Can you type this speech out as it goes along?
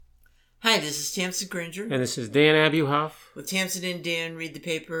Hi, this is Tamsen Granger. And this is Dan Abuhoff. With Tamsen and Dan read the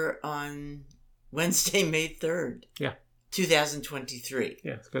paper on Wednesday, May 3rd. Yeah. 2023.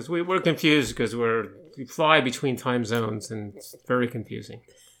 Yeah, because we're confused because we fly between time zones and it's very confusing.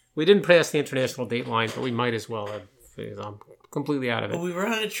 We didn't pass the international date line, but we might as well have. I'm completely out of it. Well, we were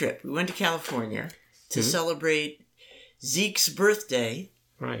on a trip. We went to California to celebrate Zeke's birthday.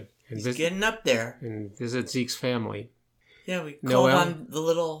 Right. And He's getting up there. And visit Zeke's family. Yeah, we called on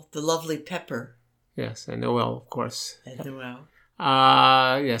the lovely Pepper. Yes, and Noel, of course. And Noel.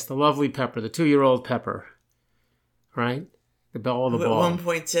 Yes, the lovely Pepper, the 2-year-old Pepper. Right? The belle of the ball. At one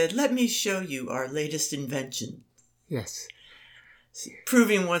point said, "Let me show you our latest invention." Yes.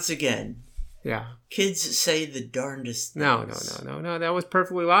 Proving once again. Yeah. Kids say the darndest things. No. That was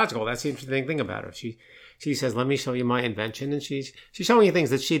perfectly logical. That's the interesting thing about her. She says, "Let me show you my invention," and she's showing you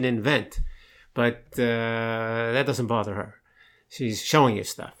things that she didn't invent. But that doesn't bother her. She's showing you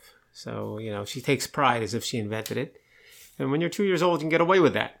stuff. So, she takes pride as if she invented it. And when you're 2 years old, you can get away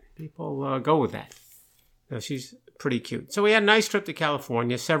with that. People go with that. She's pretty cute. So we had a nice trip to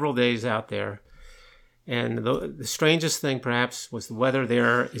California, several days out there. And the strangest thing, perhaps, was the weather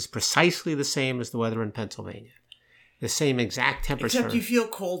there is precisely the same as the weather in Pennsylvania. The same exact temperature. Except you feel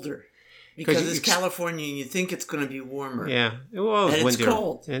colder. Because it's California and you think it's going to be warmer. Yeah. Well, and it's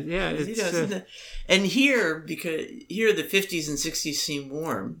cold. And and here, because here the 50s and 60s seem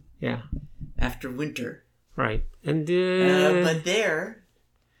warm. Yeah. After winter. Right. And but there,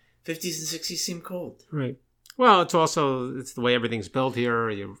 50s and 60s seem cold. Right. Well, it's the way everything's built here.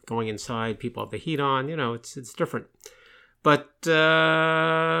 You're going inside, people have the heat on. It's different. But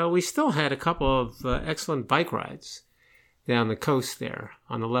we still had a couple of excellent bike rides down the coast there,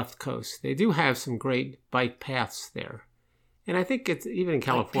 on the left coast. They do have some great bike paths there. And I think it's even in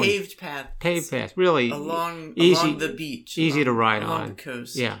California. Paved paths. Paved paths, really. Along the beach. Easy to ride along on. the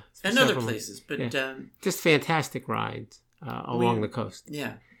coast. Yeah. And other places. But just fantastic rides along the coast.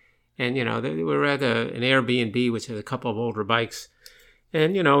 Yeah. And, we were at an Airbnb, which has a couple of older bikes.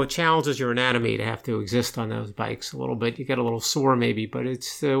 And, it challenges your anatomy to have to exist on those bikes a little bit. You get a little sore maybe, but it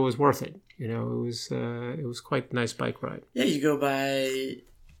was worth it. It was quite a nice bike ride. Yeah, you go by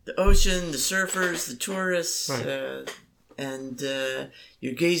the ocean, the surfers, the tourists, right. And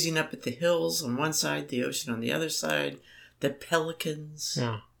you're gazing up at the hills on one side, the ocean on the other side, the pelicans.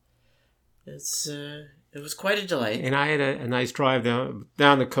 Yeah. It was quite a delight. And I had a nice drive down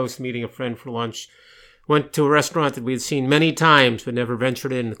the coast, meeting a friend for lunch. Went to a restaurant that we had seen many times but never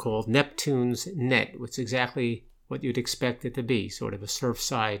ventured in, called Neptune's Net, which is exactly what you'd expect it to be, sort of a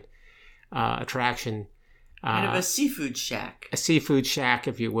surfside attraction. Kind of a seafood shack. A seafood shack,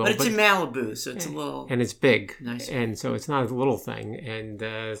 if you will. But it's in Malibu, so it's a little... And it's big. Nice. And so it's not a little thing. And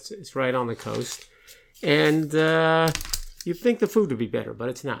it's right on the coast. And you'd think the food would be better, but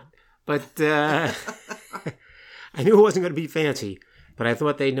it's not. But I knew it wasn't going to be fancy. But I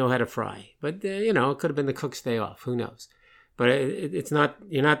thought they'd know how to fry. But, it could have been the cook's day off. Who knows? But it's not,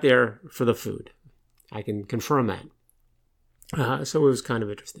 you're not there for the food. I can confirm that. So it was kind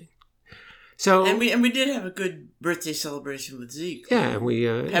of interesting. So and we did have a good birthday celebration with Zeke. Yeah, and we...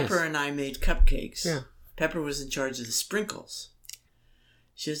 Pepper and I made cupcakes. Yeah. Pepper was in charge of the sprinkles.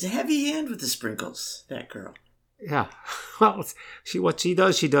 She has a heavy hand with the sprinkles, that girl. Yeah. Well, what she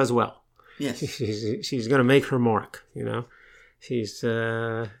does well. Yes. She's going to make her mark, She's,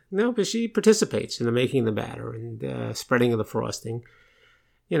 but she participates in the making of the batter and spreading of the frosting.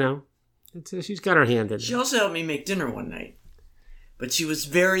 She's got her hand in it. She also helped me make dinner one night. But she was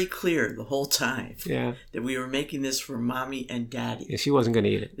very clear the whole time that we were making this for Mommy and Daddy. Yeah, she wasn't going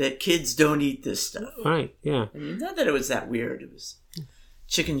to eat it. That kids don't eat this stuff. Right, yeah. I mean, not that it was that weird. It was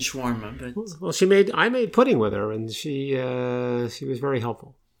chicken shawarma, but... Well, I made pudding with her, and she was very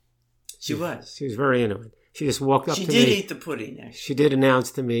helpful. She was. She was very into it. She just walked up to me. She did eat the pudding, actually. She did announce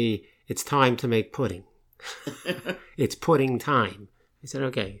to me, it's time to make pudding. It's pudding time. I said,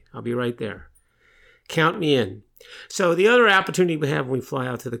 okay, I'll be right there. Count me in. So the other opportunity we have when we fly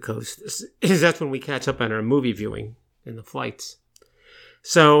out to the coast is that's when we catch up on our movie viewing in the flights.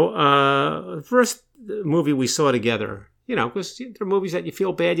 So the first movie we saw together, because there are movies that you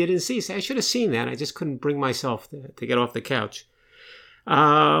feel bad you didn't see. So I should have seen that. I just couldn't bring myself to get off the couch. We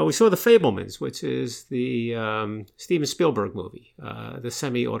saw The Fabelmans, which is the Steven Spielberg movie, the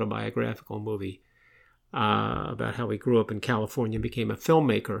semi-autobiographical movie about how he grew up in California and became a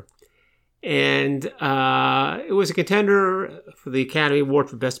filmmaker. And it was a contender for the Academy Award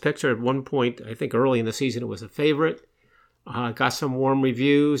for Best Picture. At one point, I think early in the season, it was a favorite. Got some warm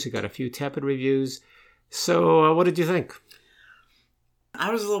reviews. It got a few tepid reviews. So what did you think?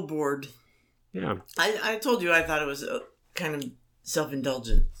 I was a little bored. Yeah. I told you I thought it was kind of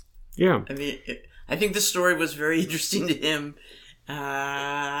self-indulgent. Yeah. I mean, I think the story was very interesting to him.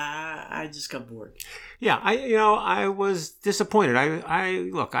 I just got bored. Yeah, I was disappointed.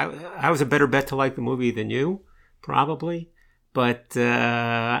 I was a better bet to like the movie than you, probably. But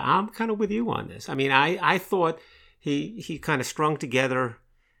I'm kind of with you on this. I mean, I thought he kind of strung together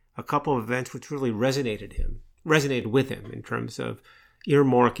a couple of events which really resonated with him in terms of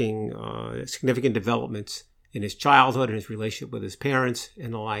earmarking significant developments in his childhood and his relationship with his parents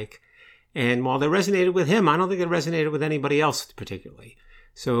and the like. And while they resonated with him, I don't think it resonated with anybody else particularly.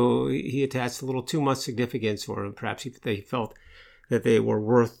 So he attached a little too much significance, or perhaps they felt that they were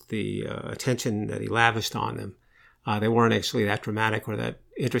worth the attention that he lavished on them. They weren't actually that dramatic or that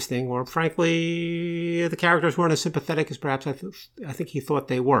interesting, or frankly, the characters weren't as sympathetic as perhaps I think he thought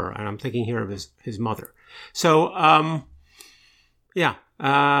they were. And I'm thinking here of his mother. So, it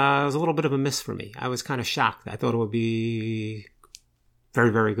was a little bit of a miss for me. I was kind of shocked. I thought it would be very,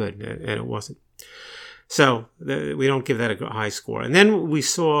 very good, and it wasn't. So we don't give that a high score. And then we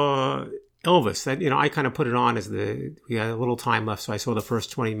saw Elvis. That I kind of put it on as we had a little time left, so I saw the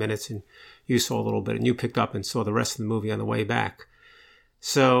first 20 minutes, and you saw a little bit, and you picked up and saw the rest of the movie on the way back.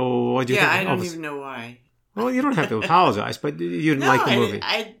 So what do you think? I don't even know why. Well, you don't have to apologize, but you didn't like the movie.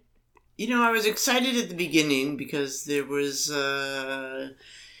 I was excited at the beginning because there was,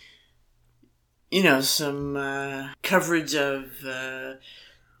 some coverage of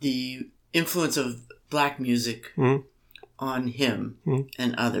the influence of black music on him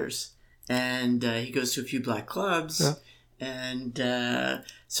and others. And he goes to a few black clubs. Yeah. And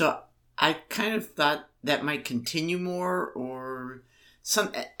so I kind of thought that might continue more or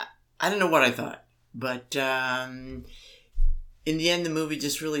some. I don't know what I thought. But in the end, the movie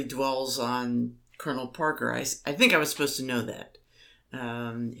just really dwells on Colonel Parker. I think I was supposed to know that.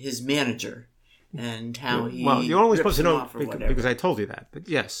 His manager. And how he you're only supposed to know because I told you that. But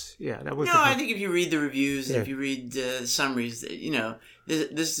yes, that was. No, I think if you read the reviews, if you read summaries,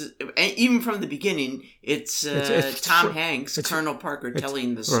 this is, even from the beginning, it's Tom Hanks, Colonel Parker,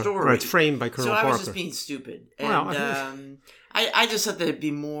 telling the story. Or it's framed by Colonel Parker. So I was just being stupid, and I just thought there'd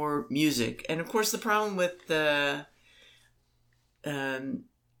be more music. And of course, the problem with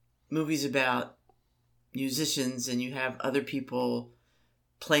movies about musicians, and you have other people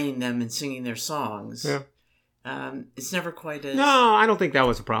playing them and singing their songs. Yeah. It's never quite as... No, I don't think that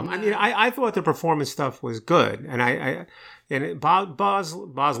was a problem. I mean, I thought the performance stuff was good. And Baz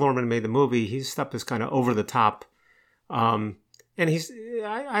Luhrmann made the movie. His stuff is kind of over the top. And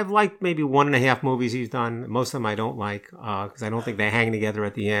I've liked maybe 1.5 movies he's done. Most of them I don't like because I don't think they hang together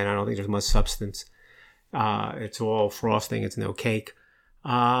at the end. I don't think there's much substance. It's all frosting. It's no cake.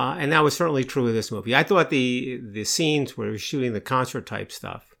 And that was certainly true of this movie. I thought the scenes where he was shooting the concert type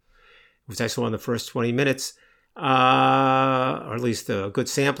stuff, which I saw in the first 20 minutes, or at least a good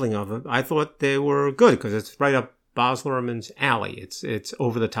sampling of them, I thought they were good because it's right up Baz Luhrmann's alley. It's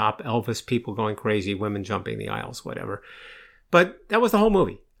over the top, Elvis, people going crazy, women jumping the aisles, whatever. But that was the whole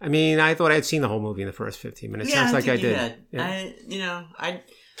movie. I mean, I thought I'd seen the whole movie in the first 15 minutes. Sounds like I did. Yeah.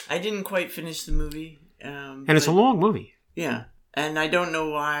 I didn't quite finish the movie. And it's a long movie. Yeah. And I don't know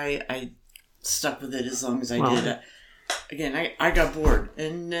why I stuck with it as long as I did. Again, I got bored.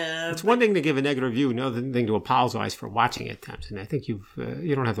 And it's one thing to give a negative review, another thing to apologize for watching it, Tamsen. I think you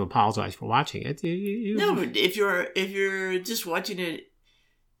don't have to apologize for watching it. No, but if you're just watching it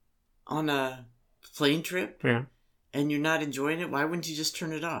on a plane trip, and you're not enjoying it, why wouldn't you just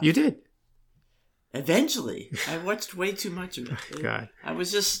turn it off? You did. Eventually, I watched way too much of it. God, I was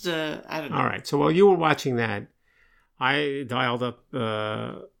just I don't know. All right, so while you were watching that, I dialed up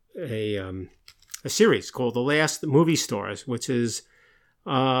a series called The Last Movie Stars, which is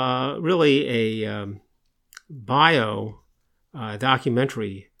really a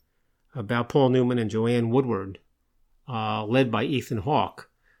documentary about Paul Newman and Joanne Woodward, led by Ethan Hawke.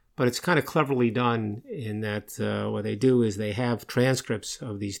 But it's kind of cleverly done in that what they do is they have transcripts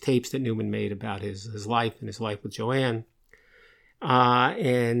of these tapes that Newman made about his life and his life with Joanne.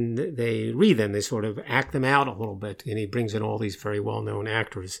 And they read them. They sort of act them out a little bit. And he brings in all these very well-known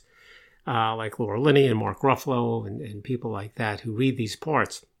actors like Laura Linney and Mark Ruffalo and people like that who read these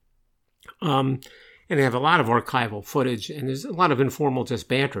parts. And they have a lot of archival footage. And there's a lot of informal just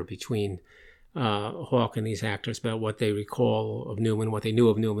banter between Hawke and these actors about what they recall of Newman, what they knew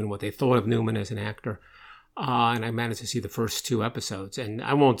of Newman, what they thought of Newman as an actor. And I managed to see the first 2 episodes. And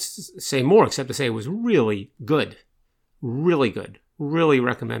I won't say more except to say it was really good. Really good. Really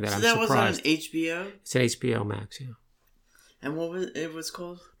recommend that. So I'm that surprised. was on HBO? It's an HBO Max, yeah. And what was it was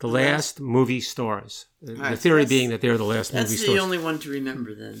called? The Last Movie Stores. The Right, theory being that they're the last movie stores. That's the only one to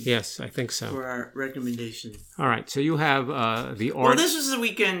remember then. Yes, I think so. For our recommendation. All right, so you have the art. Well, this was the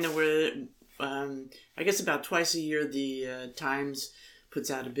weekend where, I guess about twice a year, the Times puts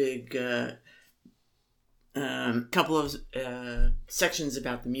out a big couple of sections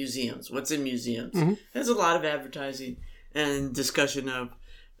about the museums. What's in museums? Mm-hmm. There's a lot of advertising and discussion of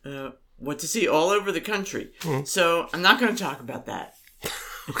what to see all over the country. Mm-hmm. So I'm not going to talk about that.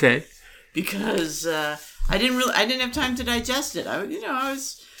 Okay. Because I didn't have time to digest it. I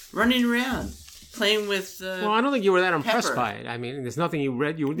was running around playing with. Well, I don't think you were that impressed Pepper. by it. I mean, there's nothing you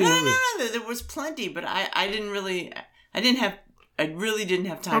read. You didn't. No. There was plenty, but I really didn't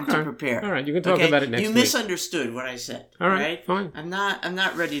have time to prepare. All right, you can talk about it next week. You misunderstood what I said. All right, fine. I'm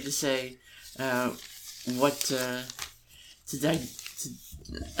not ready to say what to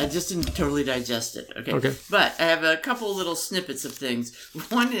I just didn't totally digest it. Okay. But I have a couple little snippets of things.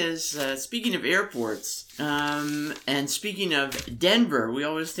 One is, speaking of airports, and speaking of Denver, we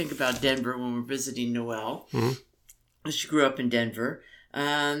always think about Denver when we're visiting Noelle. Mm-hmm. She grew up in Denver.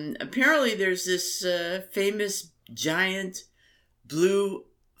 Apparently there's this famous giant blue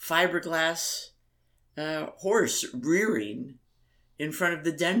fiberglass horse rearing in front of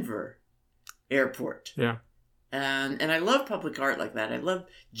the Denver airport. Yeah. And I love public art like that. I love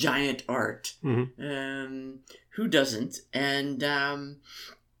giant art. Mm-hmm. Who doesn't? And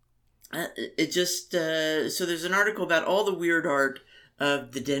it just... so there's an article about all the weird art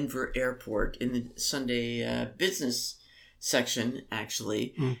of the Denver airport in the Sunday business section,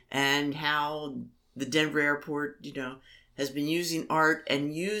 actually. Mm. And how the Denver airport, has been using art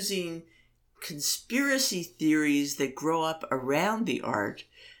and using conspiracy theories that grow up around the art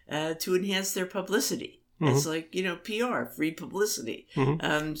to enhance their publicity. Mm-hmm. It's like, PR, free publicity.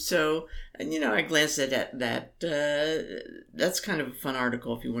 Mm-hmm. So, I glanced at that. That's kind of a fun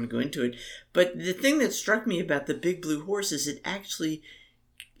article if you want to go into it. But the thing that struck me about the big blue horse is it actually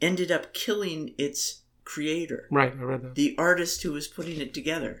ended up killing its creator. Right, I read that. The artist who was putting it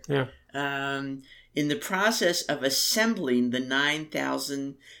together. Yeah. In the process of assembling the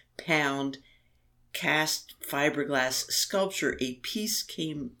 9,000-pound cast fiberglass sculpture, a piece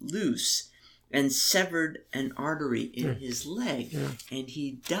came loose and severed an artery in his leg, and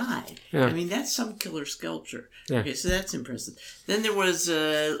he died. Yeah. I mean, that's some killer sculpture. Yeah. Okay, so that's impressive. Then there was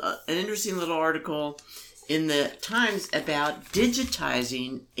an interesting little article in the Times about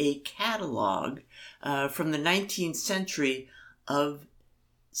digitizing a catalog from the 19th century of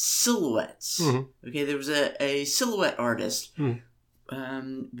silhouettes. Mm-hmm. Okay, there was a silhouette artist,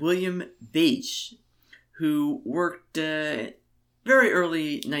 William Bache, who worked... very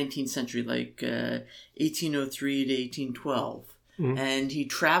early 19th century, like 1803 to 1812. Mm-hmm. And he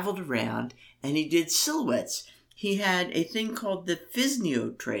traveled around and he did silhouettes. He had a thing called the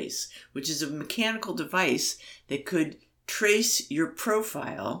Physiotrace, which is a mechanical device that could trace your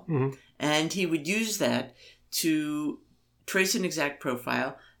profile. Mm-hmm. And he would use that to trace an exact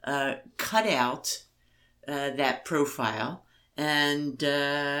profile, cut out that profile, and,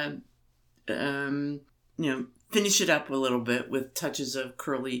 finish it up a little bit with touches of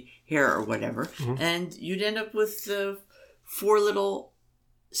curly hair or whatever. Mm-hmm. And you'd end up with 4 little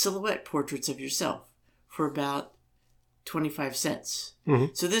silhouette portraits of yourself for about 25 cents.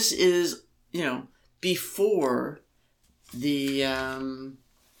 Mm-hmm. So this is, before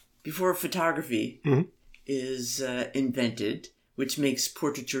before photography mm-hmm. is invented, which makes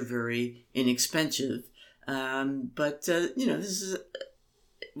portraiture very inexpensive. But this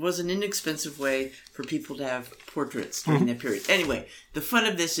was an inexpensive way for people to have portraits during that period. Anyway, the fun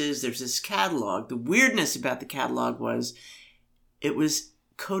of this is there's this catalog. The weirdness about the catalog was it was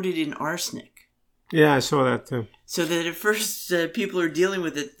coated in arsenic. Yeah, I saw that too. So that at first people are dealing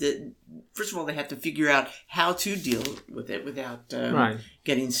with it. First of all, they have to figure out how to deal with it without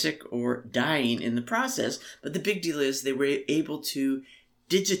getting sick or dying in the process. But the big deal is they were able to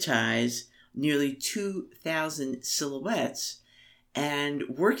digitize nearly 2,000 silhouettes. And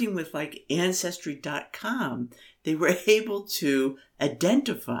working with like Ancestry.com, they were able to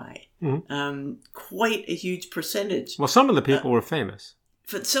identify quite a huge percentage. Well, some of the people were famous.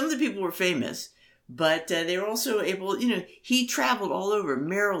 Some of the people were famous, but they were also able, he traveled all over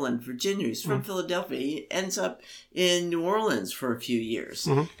Maryland, Virginia. He's from Philadelphia. He ends up in New Orleans for a few years.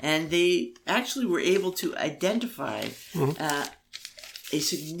 Mm-hmm. And they actually were able to identify a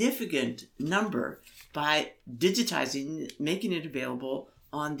significant number by digitizing, making it available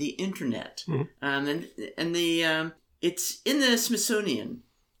on the internet. Mm-hmm. It's in the Smithsonian.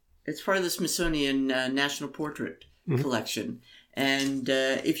 It's part of the Smithsonian National Portrait Collection. And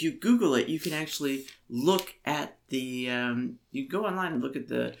if you Google it, you can actually look at the, you go online and look at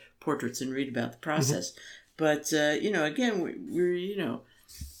the portraits and read about the process. But, again, we're,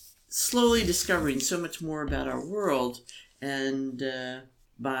 slowly discovering so much more about our world. And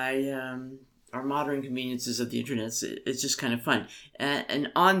by our modern conveniences of the internet, it's just kind of fun.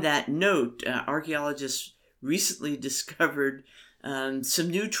 And on that note, archaeologists recently discovered some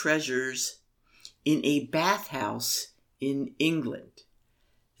new treasures in a bathhouse in England.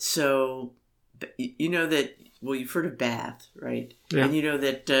 So, you know that, well, you've heard of Bath, right? Yeah. And you know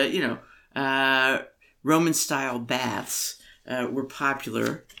that, Roman-style baths were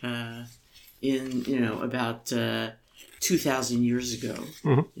popular in, about 2,000 years ago,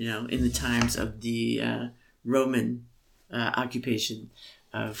 in the times of the Roman occupation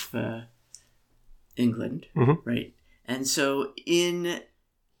of England, right? And so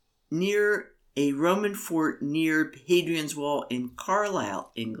near a Roman fort near Hadrian's Wall in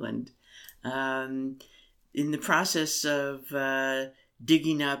Carlisle, England, in the process of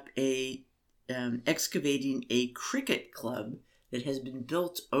digging up excavating a cricket club that has been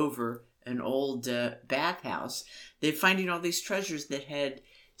built over an old bathhouse, they're finding all these treasures that had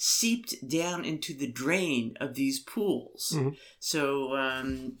seeped down into the drain of these pools. So,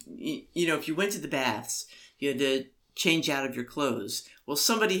 if you went to the baths, you had to change out of your clothes. Well,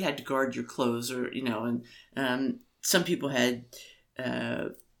 somebody had to guard your clothes, or and some people had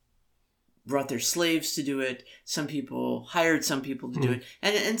brought their slaves to do it. Some people hired some people to do it,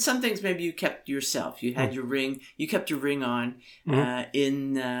 and some things maybe you kept yourself. You had your ring. You kept your ring on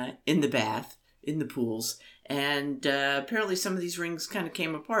in the bath, in the pools, and apparently some of these rings kind of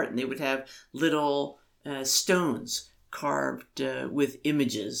came apart, and they would have little stones carved with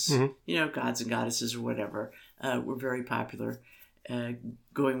images, gods and goddesses or whatever. Were very popular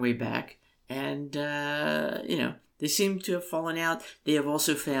going way back. And, they seem to have fallen out. They have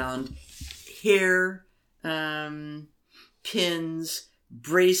also found hair, pins,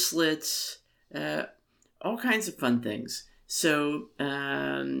 bracelets, all kinds of fun things. So,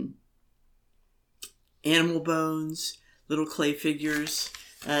 animal bones, little clay figures.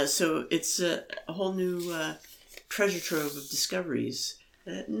 So it's a whole new treasure trove of discoveries.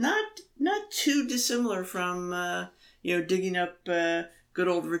 Not too dissimilar from digging up good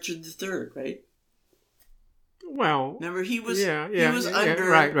old Richard III, right? Well, remember he was under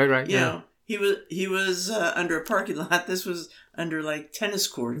right. He was under a parking lot. This was under like tennis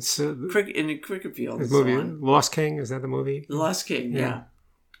courts, in a cricket field. The movie Lost King, is that the movie? The Lost King, yeah.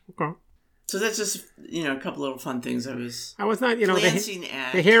 Okay. So that's just, a couple little fun things I was not, glancing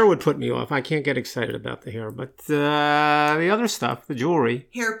at. The hair would put me off. I can't get excited about the hair. But the other stuff, the jewelry.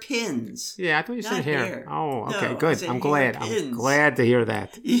 Hair pins. Yeah, I thought you said hair. Oh, okay, no, good. I'm glad. Pins. I'm glad to hear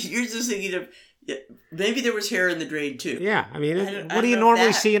that. You're just thinking of, maybe there was hair in the drain too. Yeah, I mean, what do you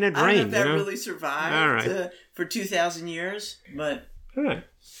normally see in a drain? I don't know if that really survived for 2,000 years, but... All right.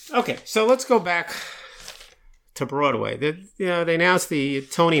 Okay, so let's go back to Broadway. They announced the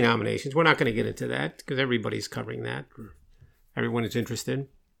Tony nominations. We're not going to get into that because everybody's covering that. Everyone is interested.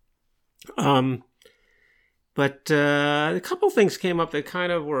 But a couple things came up that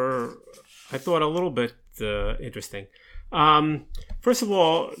kind of were, I thought, a little bit interesting. First of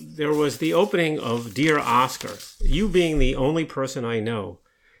all, there was the opening of Dear Oscar. You being the only person I know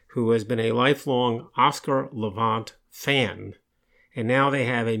who has been a lifelong Oscar Levant fan. And now they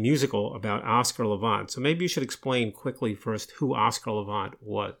have a musical about Oscar Levant. So maybe you should explain quickly first who Oscar Levant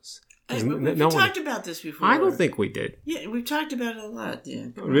was. We've talked about this before. I don't think we did. Yeah, we've talked about it a lot. Yeah.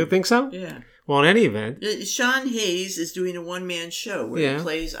 You really think so? Yeah. Well, in any event. Sean Hayes is doing a one-man show where he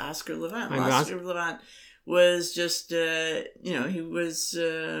plays Oscar Levant. Oscar Levant was just, he was...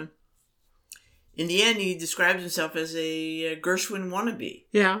 in the end, he described himself as a Gershwin wannabe.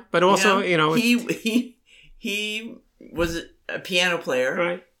 Yeah, but also, he was a piano player,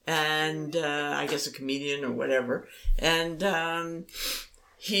 right? And I guess a comedian or whatever. And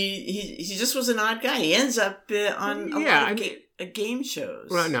he just was an odd guy. He ends up on a lot of game shows.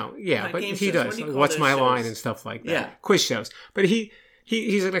 Well, no, but he does. What's My shows? Line and stuff like that. Yeah, quiz shows. But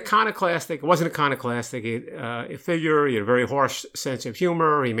he's an iconoclastic. Wasn't iconoclastic figure. He had a very harsh sense of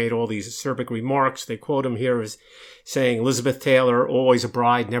humor. He made all these acerbic remarks. They quote him here as saying, "Elizabeth Taylor, always a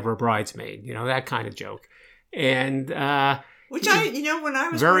bride, never a bridesmaid." That kind of joke. And which when I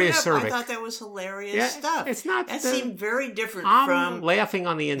was very growing acerbic. up, I thought that was hilarious stuff. It's not. That seemed very different from laughing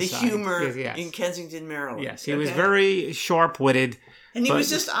on the inside. The humor in Kensington, Maryland. Yes, he was very sharp-witted. And he was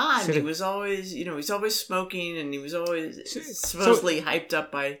just odd. He was always, he's always smoking, and he was always supposedly hyped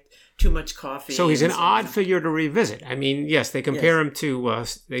up by too much coffee. So he's an odd figure to revisit. I mean, yes, they compare him to,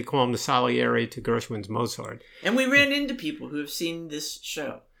 they call him the Salieri to Gershwin's Mozart. And we ran into people who have seen this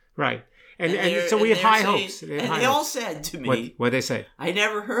show. Right. And so we had high hopes. They all said to me... What did they say? I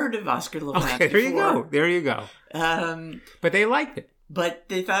never heard of Oscar Levant before. There you go. But they liked it. But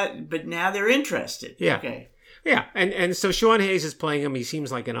they thought... But now they're interested. Yeah. Okay. Yeah, and so Sean Hayes is playing him. He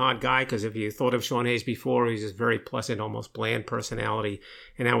seems like an odd guy because if you thought of Sean Hayes before, he's this very pleasant, almost bland personality,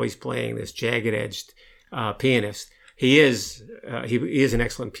 and now he's playing this jagged-edged pianist. He is an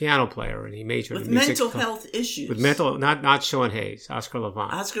excellent piano player, and he majored with in music. mental health issues. With not Sean Hayes, Oscar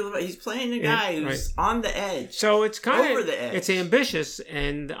Levant. Oscar Levant, he's playing a guy who's on the edge. So it's kind of over the edge. It's ambitious,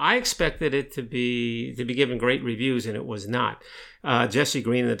 and I expected it to be given great reviews, and it was not. Jesse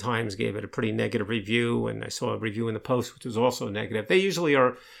Green in the Times gave it a pretty negative review, and I saw a review in the Post which was also negative. They usually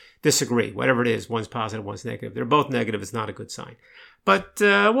disagree. Whatever it is, one's positive, one's negative. They're both negative. It's not a good sign. But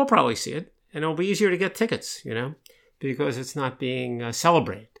we'll probably see it, and it'll be easier to get tickets, because it's not being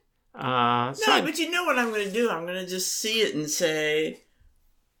celebrated. But you know what I'm going to do? I'm going to just see it and say,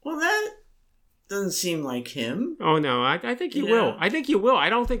 well, that doesn't seem like him. Oh, no, I think you will. I think you will. I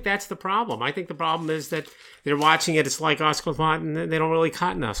don't think that's the problem. I think the problem is that they're watching it. It's like Oscar Levant, and they don't really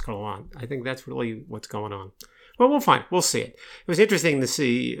cotton Oscar Levant. I think that's really what's going on. Well, we'll find. We'll see it. It was interesting to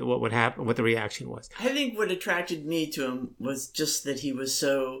see what would happen, what the reaction was. I think what attracted me to him was just that he was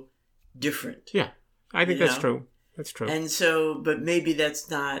so different. Yeah, I think that's true. That's true. And so, but maybe that's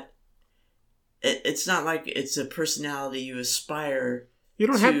not, it's not like it's a personality you aspire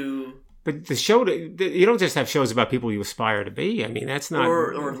to. But the show, you don't just have shows about people you aspire to be. I mean, that's not.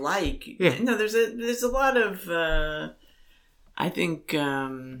 Or like. Yeah. No, there's a lot of, I think,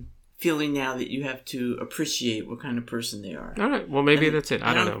 feeling now that you have to appreciate what kind of person they are. All right. Well, maybe that's it.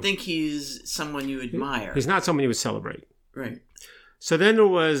 I don't know. I don't think he's someone you admire. He's not someone you would celebrate. Right. So then there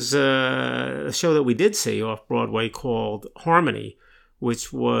was a show that we did see off Broadway called Harmony,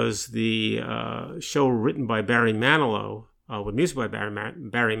 which was the show written by Barry Manilow, with music by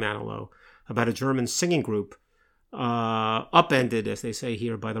Barry Manilow, about a German singing group upended, as they say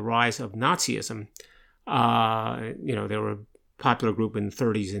here, by the rise of Nazism. They were a popular group in the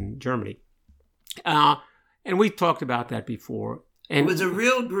 30s in Germany. And we talked about that before. And it was a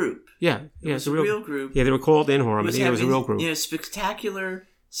real group. Yeah, it was a real group. Yeah, they were called In Harmony. It was a real group. Spectacular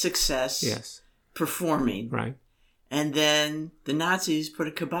success. Yes. Performing. Right. And then the Nazis put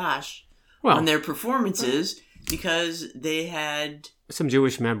a kibosh on their performances because they had some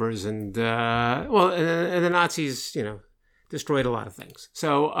Jewish members, and the Nazis, destroyed a lot of things.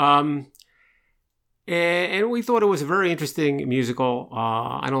 So, and we thought it was a very interesting musical.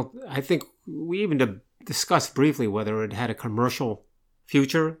 I think we even discussed briefly whether it had a commercial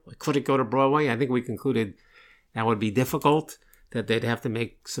future. Could it go to Broadway? I think we concluded that would be difficult, that they'd have to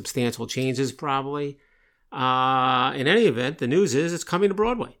make substantial changes probably. In any event, the news is it's coming to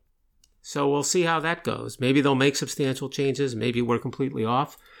Broadway. So we'll see how that goes. Maybe they'll make substantial changes. Maybe we're completely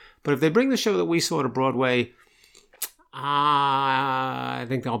off. But if they bring the show that we saw to Broadway, I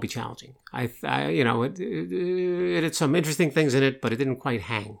think that'll be challenging. It had some interesting things in it, but it didn't quite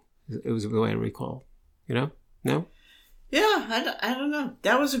hang. It was the way I recall. No? Yeah, I don't know.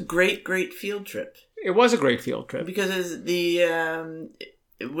 That was a great, great field trip. It was a great field trip. Because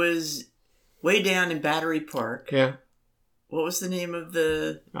it was way down in Battery Park. Yeah. What was the name of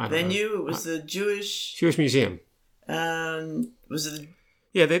the venue? It was the Jewish Museum. Was it?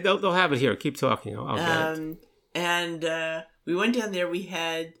 Yeah, they'll have it here. Keep talking. I'll get it. And we went down there. We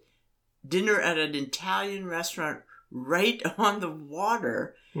had dinner at an Italian restaurant right on the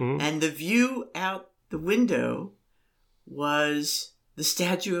water, and the view out the window was the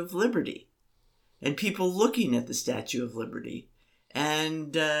Statue of Liberty, and people looking at the Statue of Liberty.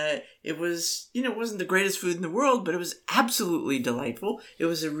 And it was, it wasn't the greatest food in the world, but it was absolutely delightful. It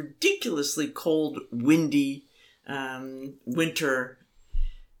was a ridiculously cold, windy winter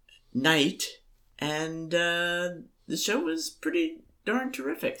night, and the show was pretty darn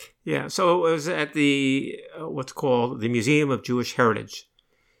terrific. Yeah, so it was at the what's called the Museum of Jewish Heritage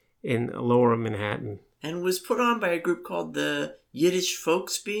in Lower Manhattan. And was put on by a group called the Yiddish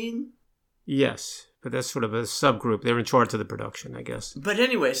Folksbiene. Yes. But that's sort of a subgroup. They're in charge of the production, I guess. But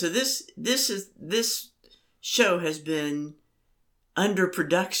anyway, so this show has been under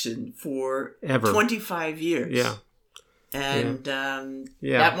production for 25 years. Yeah. And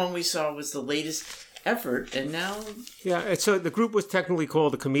that one we saw was the latest effort, and now... Yeah, so the group was technically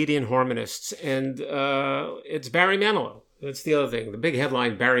called the Comedian Harmonists, and it's Barry Manilow. That's the other thing. The big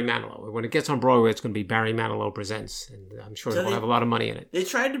headline, Barry Manilow. When it gets on Broadway, it's going to be Barry Manilow Presents. And I'm sure it'll have a lot of money in it. They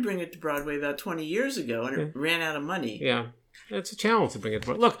tried to bring it to Broadway about 20 years ago, and it ran out of money. Yeah. It's a challenge to bring it to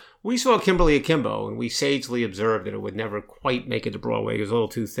Broadway. Look, we saw Kimberly Akimbo, and we sagely observed that it would never quite make it to Broadway. It was a little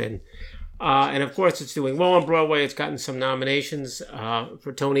too thin. And of course, it's doing well on Broadway. It's gotten some nominations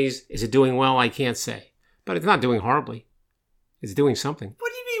for Tonys. Is it doing well? I can't say. But it's not doing horribly. It's doing something.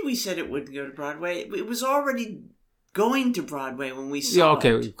 What do you mean we said it wouldn't go to Broadway? It was already going to Broadway when we saw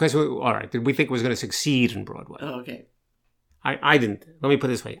it. Because all right. Did we think it was going to succeed in Broadway? Oh, okay. I didn't. Let me put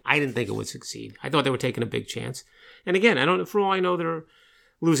it this way. I didn't think it would succeed. I thought they were taking a big chance. And again, for all I know, they're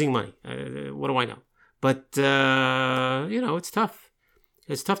losing money. What do I know? But, it's tough.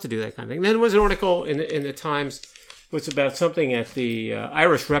 It's tough to do that kind of thing. Then there was an article in the Times which was about something at the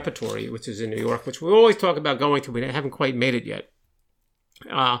Irish Repertory, which is in New York, which we always talk about going to. We haven't quite made it yet.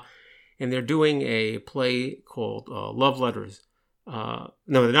 And they're doing a play called Love Letters. No,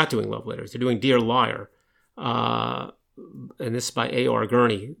 they're not doing Love Letters. They're doing Dear Liar. And this is by A.R.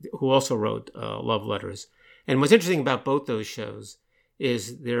 Gurney, who also wrote Love Letters. And what's interesting about both those shows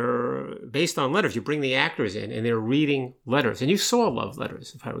is they're based on letters. You bring the actors in, and they're reading letters. And you saw Love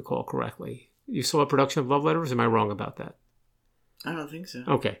Letters, if I recall correctly. You saw a production of Love Letters? Am I wrong about that? I don't think so.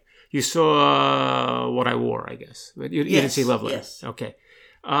 Okay. You saw What I Wore, I guess. But you didn't see Love Letters. Yes. Okay.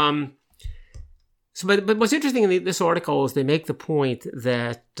 But what's interesting in this article is they make the point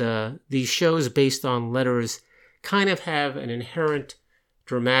that these shows based on letters kind of have an inherent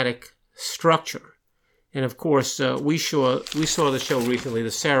dramatic structure. And of course, we saw the show recently,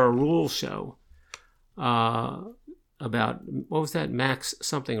 the Sarah Rule show, about, what was that, Max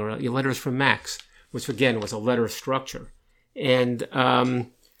something, or Letters from Max, which again was a letter structure. And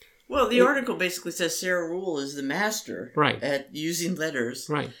well, the article basically says Sarah Rule is the master at using letters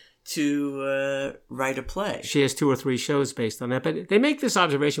to write a play. She has 2 or 3 shows based on that. But they make this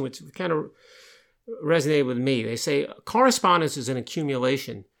observation, which kind of resonated with me. They say, correspondence is an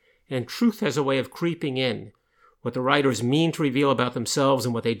accumulation, and truth has a way of creeping in. What the writers mean to reveal about themselves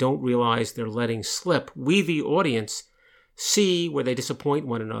and what they don't realize they're letting slip. We, the audience, see where they disappoint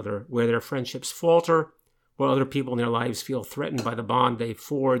one another, where their friendships falter, where other people in their lives feel threatened by the bond they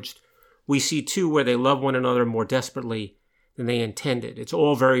forged. We see, too, where they love one another more desperately than they intended. It's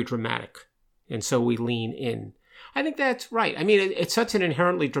all very dramatic, and so we lean in. I think that's right. I mean, it's such an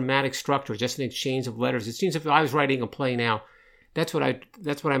inherently dramatic structure, just an exchange of letters. It seems if I was writing a play now, that's what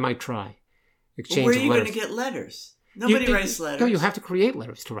I might try. Exchange where are of you letters. going to get letters? Nobody writes letters. No, you have to create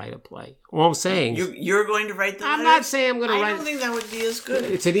letters to write a play. All I'm saying... You're going to write the letters? I'm not saying I'm going to write... I don't think that would be as good.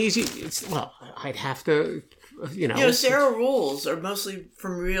 It's an easy... I'd have to... Sarah Rules are mostly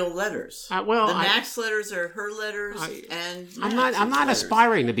from real letters. The Max letters are her letters, I'm not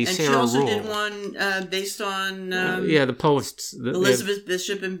aspiring to be Sarah Rules. And she also did one based on the poets, Elizabeth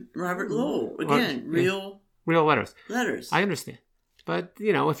Bishop and Robert Lowell. Again, real letters. Letters. I understand, but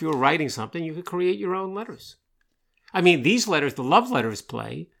if you were writing something, you could create your own letters. I mean, these letters, the Love Letters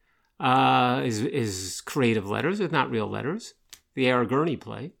play, is creative letters. It's not real letters. The A.R. Gurney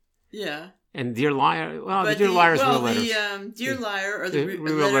play. Yeah. And Dear Liar, the Dear Liar is real letters. The Dear Liar are the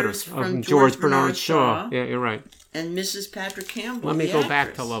real letters from George Bernard Shaw. Yeah, you're right. And Mrs. Patrick Campbell. Let me go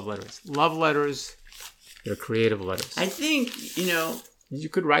back to Love Letters. Love Letters, they're creative letters. I think, you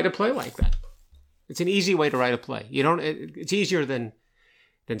could write a play like that. It's an easy way to write a play. It's easier than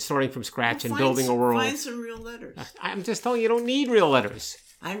starting from scratch and building a world. Find some real letters. I'm just telling you, you don't need real letters.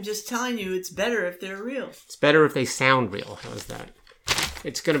 I'm just telling you, it's better if they're real. It's better if they sound real. How's that?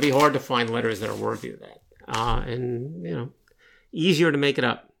 It's going to be hard to find letters that are worthy of that. And easier to make it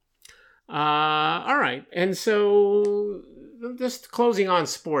up. All right. And so just closing on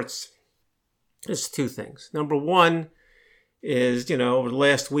sports, there's 2 things. Number one is, over the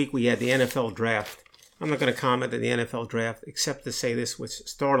last week we had the NFL draft. I'm not going to comment on the NFL draft except to say this, which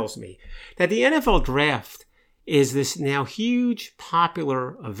startles me, that the NFL draft is this now huge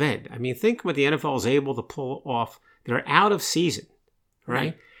popular event. I mean, think what the NFL is able to pull off. They're out of season.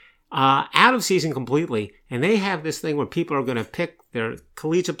 Right? Out of season completely. And they have this thing where people are going to pick their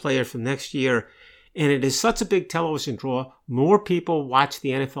collegiate players from next year. And it is such a big television draw. More people watch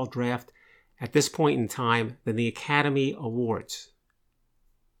the NFL draft at this point in time than the Academy Awards.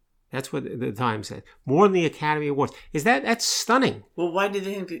 That's what the Times said. More than the Academy Awards. That's stunning. Well, why do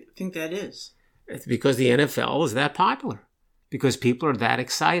they think that is? It's because the NFL is that popular. Because people are that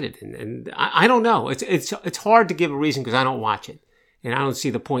excited. And I don't know. It's hard to give a reason because I don't watch it. And I don't see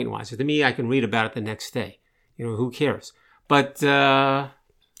the point in watching it. To me, I can read about it the next day. Who cares? But I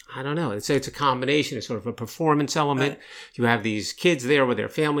I don't know. It's a combination. It's sort of a performance element. Right. You have these kids there with their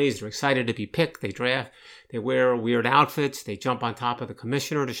families. They're excited to be picked. They draft. They wear weird outfits. They jump on top of the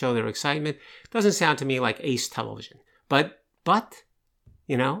commissioner to show their excitement. Doesn't sound to me like ace television. But,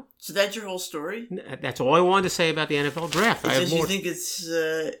 you know. So that's your whole story? That's all I wanted to say about the NFL draft. Because you think it's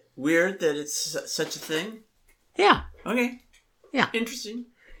weird that it's such a thing? Yeah. Okay. Yeah. Interesting.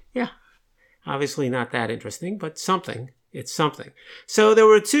 Yeah. Obviously not that interesting, but something. It's something. So there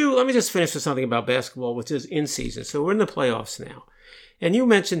were two. Let me just finish with something about basketball, which is in season. So we're in the playoffs now. And you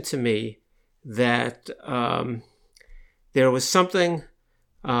mentioned to me that there was something,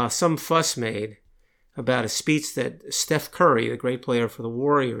 some fuss made about a speech that Steph Curry, the great player for the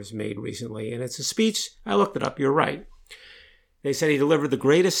Warriors, made recently. And it's a speech, I looked it up, you're right. They said he delivered the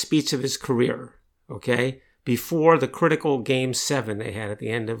greatest speech of his career, okay, before the critical Game 7 they had at the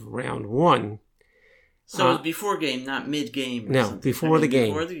end of round 1. So it was before game, not mid-game. No, before the game.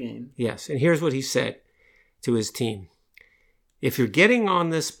 Before the game. Yes, and here's what he said to his team. If you're getting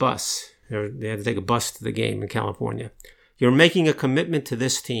on this bus, they had to take a bus to the game in California, you're making a commitment to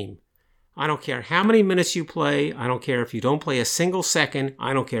this team. I don't care how many minutes you play. I don't care if you don't play a single second.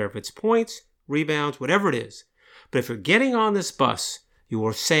 I don't care if it's points, rebounds, whatever it is. But if you're getting on this bus, you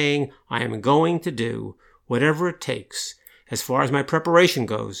are saying, I am going to do whatever it takes, as far as my preparation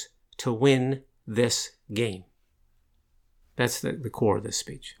goes, to win this game. That's the core of this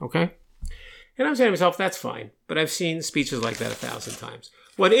speech, okay? And I'm saying to myself, that's fine. But I've seen speeches like that 1,000 times.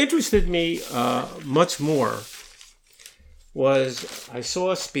 What interested me much more was I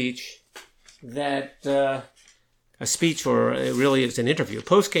saw a speech that, or it really is an interview, a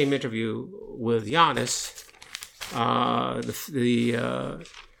post-game interview with Giannis, the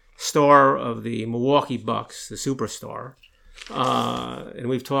star of the Milwaukee Bucks, the superstar. And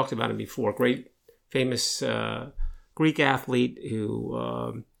we've talked about him before. Great, famous Greek athlete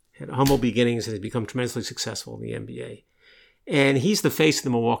who had humble beginnings and has become tremendously successful in the NBA. And he's the face of the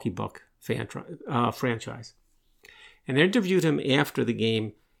Milwaukee Buck franchise. And they interviewed him after the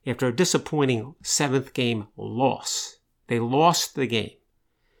game, after a disappointing 7th game loss. They lost the game.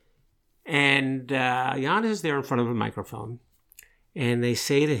 And Giannis is there in front of a microphone. And they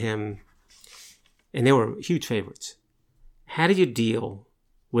say to him, and they were huge favorites, how do you deal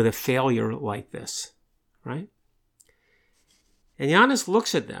with a failure like this, right? And Giannis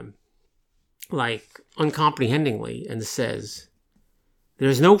looks at them like uncomprehendingly and says,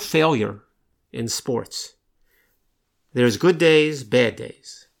 there's no failure in sports. There's good days, bad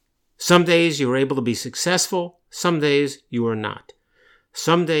days. Some days you're able to be successful. Some days you are not.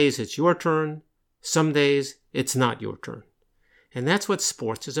 Some days it's your turn. Some days it's not your turn. And that's what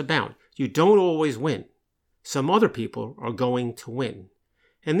sports is about. You don't always win. Some other people are going to win.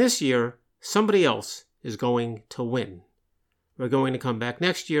 And this year, somebody else is going to win. We're going to come back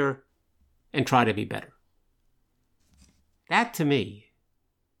next year and try to be better. That, to me,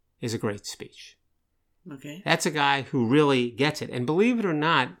 is a great speech. Okay. That's a guy who really gets it. And believe it or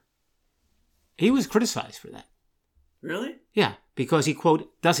not, he was criticized for that. Really? Yeah, because he, quote,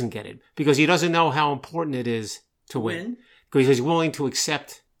 doesn't get it. Because he doesn't know how important it is to win. Because he's willing to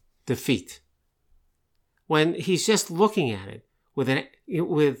accept defeat. When he's just looking at it with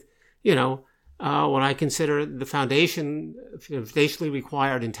what I consider the foundationally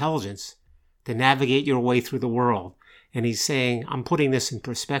required intelligence to navigate your way through the world. And he's saying, I'm putting this in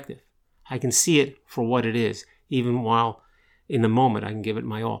perspective. I can see it for what it is, even while in the moment I can give it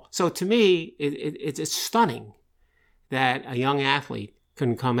my all. So to me, it's stunning that a young athlete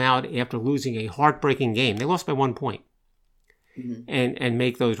can come out after losing a heartbreaking game. They lost by 1 point. Mm-hmm. and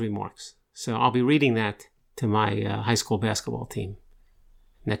make those remarks. So I'll be reading that to my high school basketball team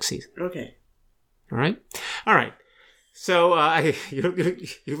next season. Okay. All right? All right. So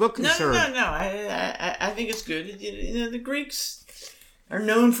you look concerned. No. I think it's good. The Greeks are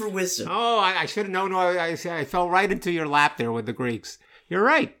known for wisdom. Oh, I should have known. I fell right into your lap there with the Greeks. You're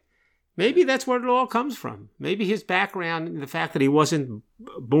right. Maybe that's where it all comes from. Maybe his background, the fact that he wasn't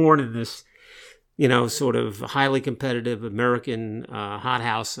born in this sort of highly competitive American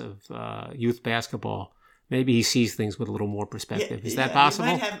hothouse of youth basketball. Maybe he sees things with a little more perspective. Is that possible?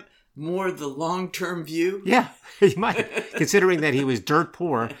 He might have more the long-term view. Yeah, he might. Considering that he was dirt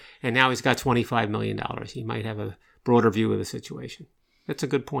poor and now he's got $25 million. He might have a broader view of the situation. That's a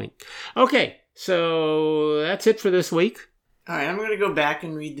good point. Okay, so that's it for this week. All right, I'm going to go back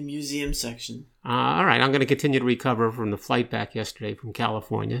and read the museum section. All right, I'm going to continue to recover from the flight back yesterday from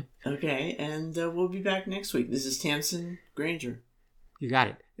California. Okay, and we'll be back next week. This is Tamsen, Granger. You got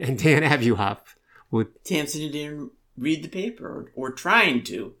it. And Dan Abuhoff with Tamsen and Dan read the paper, or trying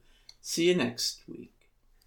to. See you next week.